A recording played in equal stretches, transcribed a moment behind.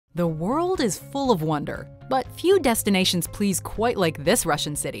The world is full of wonder, but few destinations please quite like this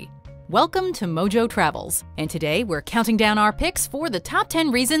Russian city. Welcome to MojoTravels, and today we're counting down our picks for the top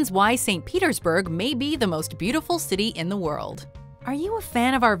 10 reasons why St. Petersburg may be the most beautiful city in the world. Are you a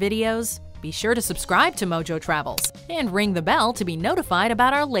fan of our videos? Be sure to subscribe to MojoTravels and ring the bell to be notified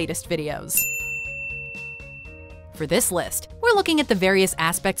about our latest videos. For this list, we're looking at the various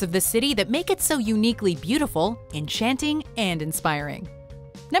aspects of the city that make it so uniquely beautiful, enchanting, and inspiring.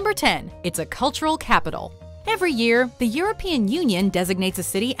 Number 10. It's a cultural capital. Every year, the European Union designates a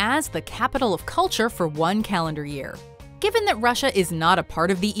city as the capital of culture for one calendar year. Given that Russia is not a part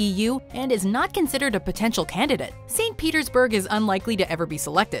of the EU and is not considered a potential candidate, St. Petersburg is unlikely to ever be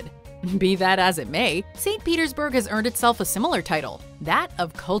selected. Be that as it may, St. Petersburg has earned itself a similar title, that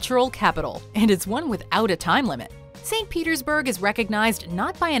of cultural capital, and it's one without a time limit. St. Petersburg is recognized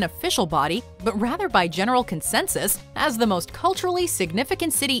not by an official body, but rather by general consensus as the most culturally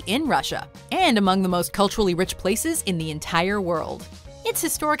significant city in Russia and among the most culturally rich places in the entire world. Its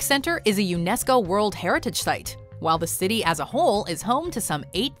historic center is a UNESCO World Heritage Site, while the city as a whole is home to some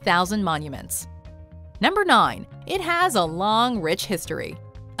 8,000 monuments. Number 9. It has a long, rich history.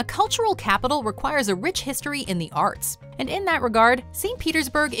 A cultural capital requires a rich history in the arts, and in that regard, St.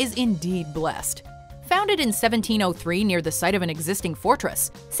 Petersburg is indeed blessed. Founded in 1703 near the site of an existing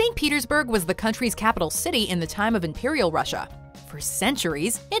fortress, St. Petersburg was the country's capital city in the time of Imperial Russia. For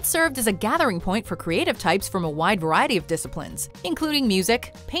centuries, it served as a gathering point for creative types from a wide variety of disciplines, including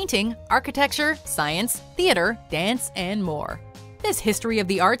music, painting, architecture, science, theater, dance, and more. This history of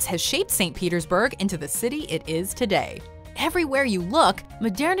the arts has shaped St. Petersburg into the city it is today. Everywhere you look,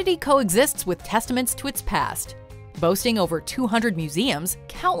 modernity coexists with testaments to its past. Boasting over 200 museums,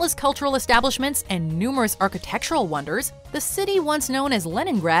 countless cultural establishments, and numerous architectural wonders, the city once known as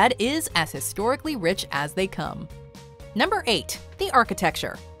Leningrad is as historically rich as they come. Number 8. The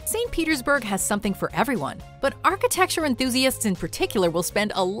architecture. St. Petersburg has something for everyone, but architecture enthusiasts in particular will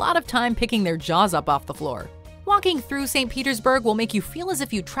spend a lot of time picking their jaws up off the floor. Walking through St. Petersburg will make you feel as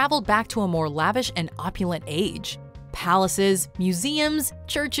if you traveled back to a more lavish and opulent age. Palaces, museums,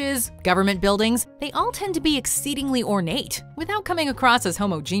 churches, government buildings, they all tend to be exceedingly ornate without coming across as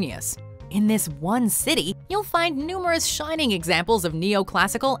homogeneous. In this one city, you'll find numerous shining examples of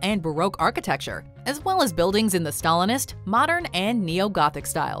neoclassical and Baroque architecture, as well as buildings in the Stalinist, modern, and neo-Gothic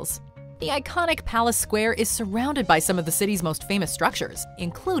styles. The iconic Palace Square is surrounded by some of the city's most famous structures,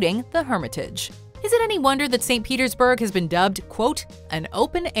 including the Hermitage. Is it any wonder that St. Petersburg has been dubbed, quote, an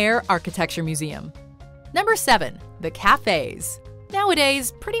open-air architecture museum? Number 7. The cafés.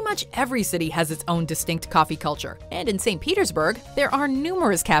 Nowadays, pretty much every city has its own distinct coffee culture, and in St. Petersburg, there are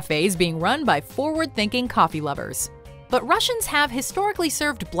numerous cafés being run by forward-thinking coffee lovers. But Russians have historically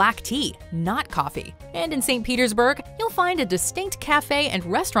served black tea, not coffee, and in St. Petersburg, you'll find a distinct cafe and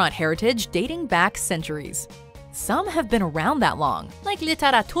restaurant heritage dating back centuries. Some have been around that long, like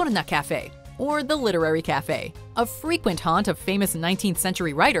Literaturna Cafe, or the Literary Cafe, a frequent haunt of famous 19th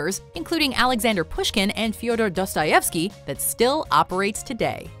century writers, including Alexander Pushkin and Fyodor Dostoevsky, that still operates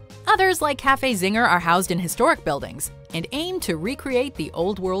today. Others, like Café Zinger, are housed in historic buildings and aim to recreate the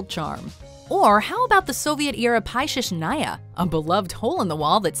old world charm. Or how about the Soviet-era Paisheshnaya, a beloved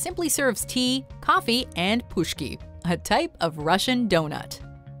hole-in-the-wall that simply serves tea, coffee, and pushki, a type of Russian donut.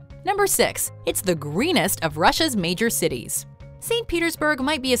 Number 6. It's the greenest of Russia's major cities. St. Petersburg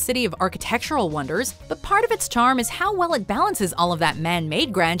might be a city of architectural wonders, but part of its charm is how well it balances all of that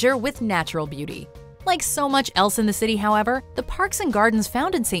man-made grandeur with natural beauty. Like so much else in the city, however, the parks and gardens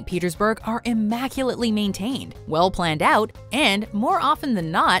found in St. Petersburg are immaculately maintained, well planned out, and, more often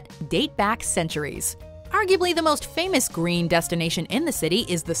than not, date back centuries. Arguably the most famous green destination in the city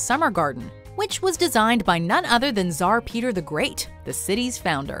is the Summer Garden, which was designed by none other than Tsar Peter the Great, the city's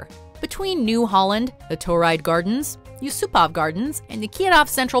founder. Between New Holland, the Tauride Gardens, Yusupov Gardens, and the Kirov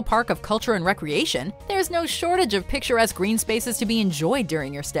Central Park of Culture and Recreation, there's no shortage of picturesque green spaces to be enjoyed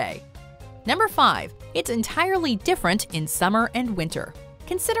during your stay. Number 5. It's entirely different in summer and winter.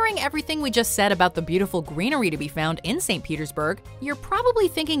 Considering everything we just said about the beautiful greenery to be found in St. Petersburg, you're probably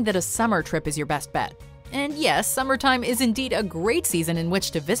thinking that a summer trip is your best bet. And yes, summertime is indeed a great season in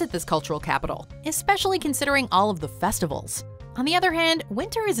which to visit this cultural capital, especially considering all of the festivals. On the other hand,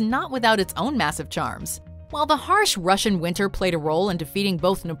 winter is not without its own massive charms. While the harsh Russian winter played a role in defeating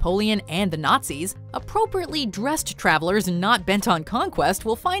both Napoleon and the Nazis, appropriately dressed travelers not bent on conquest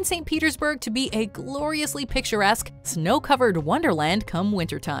will find St. Petersburg to be a gloriously picturesque, snow-covered wonderland come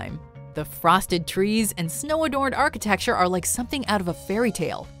wintertime. The frosted trees and snow-adorned architecture are like something out of a fairy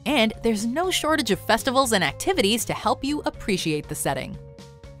tale, and there's no shortage of festivals and activities to help you appreciate the setting.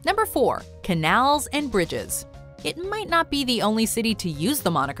 Number 4. Canals and Bridges. It might not be the only city to use the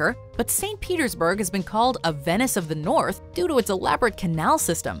moniker, but St. Petersburg has been called a Venice of the North due to its elaborate canal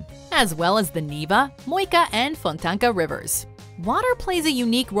system, as well as the Neva, Moika, and Fontanka rivers. Water plays a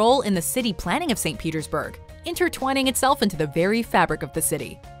unique role in the city planning of St. Petersburg, intertwining itself into the very fabric of the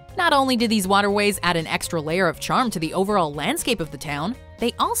city. Not only do these waterways add an extra layer of charm to the overall landscape of the town,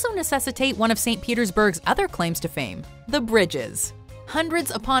 they also necessitate one of St. Petersburg's other claims to fame, the bridges.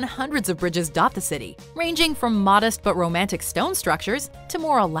 Hundreds upon hundreds of bridges dot the city, ranging from modest but romantic stone structures to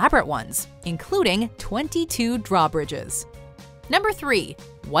more elaborate ones, including 22 drawbridges. Number 3.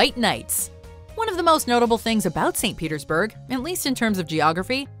 White Nights. One of the most notable things about St. Petersburg, at least in terms of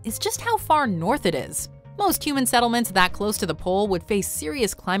geography, is just how far north it is. Most human settlements that close to the pole would face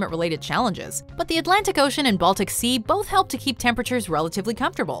serious climate-related challenges, but the Atlantic Ocean and Baltic Sea both help to keep temperatures relatively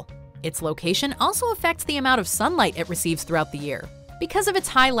comfortable. Its location also affects the amount of sunlight it receives throughout the year. Because of its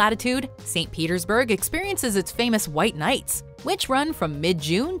high latitude, St. Petersburg experiences its famous white nights, which run from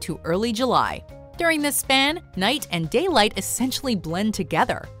mid-June to early July. During this span, night and daylight essentially blend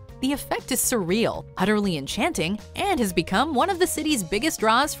together. The effect is surreal, utterly enchanting, and has become one of the city's biggest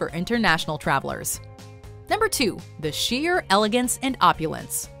draws for international travelers. Number 2. The sheer elegance and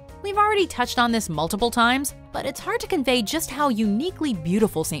opulence. We've already touched on this multiple times, but it's hard to convey just how uniquely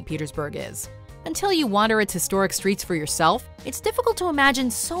beautiful St. Petersburg is. Until you wander its historic streets for yourself, it's difficult to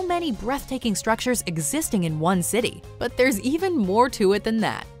imagine so many breathtaking structures existing in one city. But there's even more to it than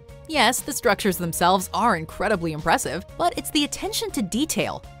that. Yes, the structures themselves are incredibly impressive, but it's the attention to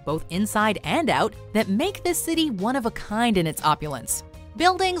detail, both inside and out, that make this city one of a kind in its opulence.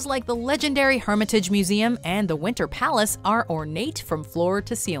 Buildings like the legendary Hermitage Museum and the Winter Palace are ornate from floor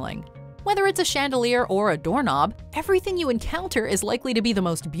to ceiling. Whether it's a chandelier or a doorknob, everything you encounter is likely to be the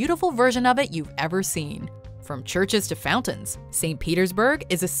most beautiful version of it you've ever seen. From churches to fountains, St. Petersburg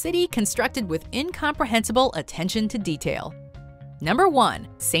is a city constructed with incomprehensible attention to detail. Number 1.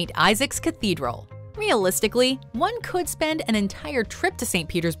 St. Isaac's Cathedral. Realistically, one could spend an entire trip to St.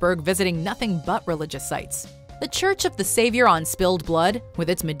 Petersburg visiting nothing but religious sites. The Church of the Savior on Spilled Blood, with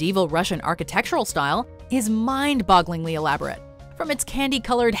its medieval Russian architectural style, is mind-bogglingly elaborate. From its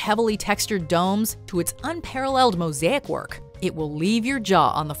candy-colored, heavily textured domes to its unparalleled mosaic work, it will leave your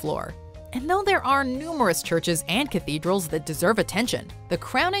jaw on the floor. And though there are numerous churches and cathedrals that deserve attention, the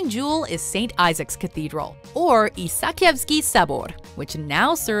crowning jewel is St. Isaac's Cathedral, or Isakievsky Sabor, which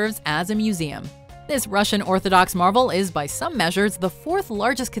now serves as a museum. This Russian Orthodox marvel is by some measures the 4th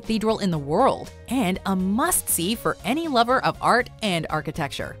largest cathedral in the world, and a must-see for any lover of art and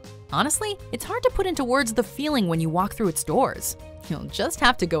architecture. Honestly, it's hard to put into words the feeling when you walk through its doors. You'll just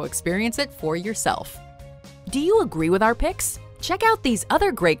have to go experience it for yourself. Do you agree with our picks? Check out these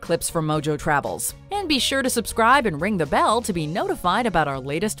other great clips from MojoTravels, and be sure to subscribe and ring the bell to be notified about our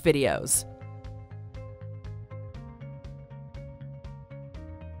latest videos.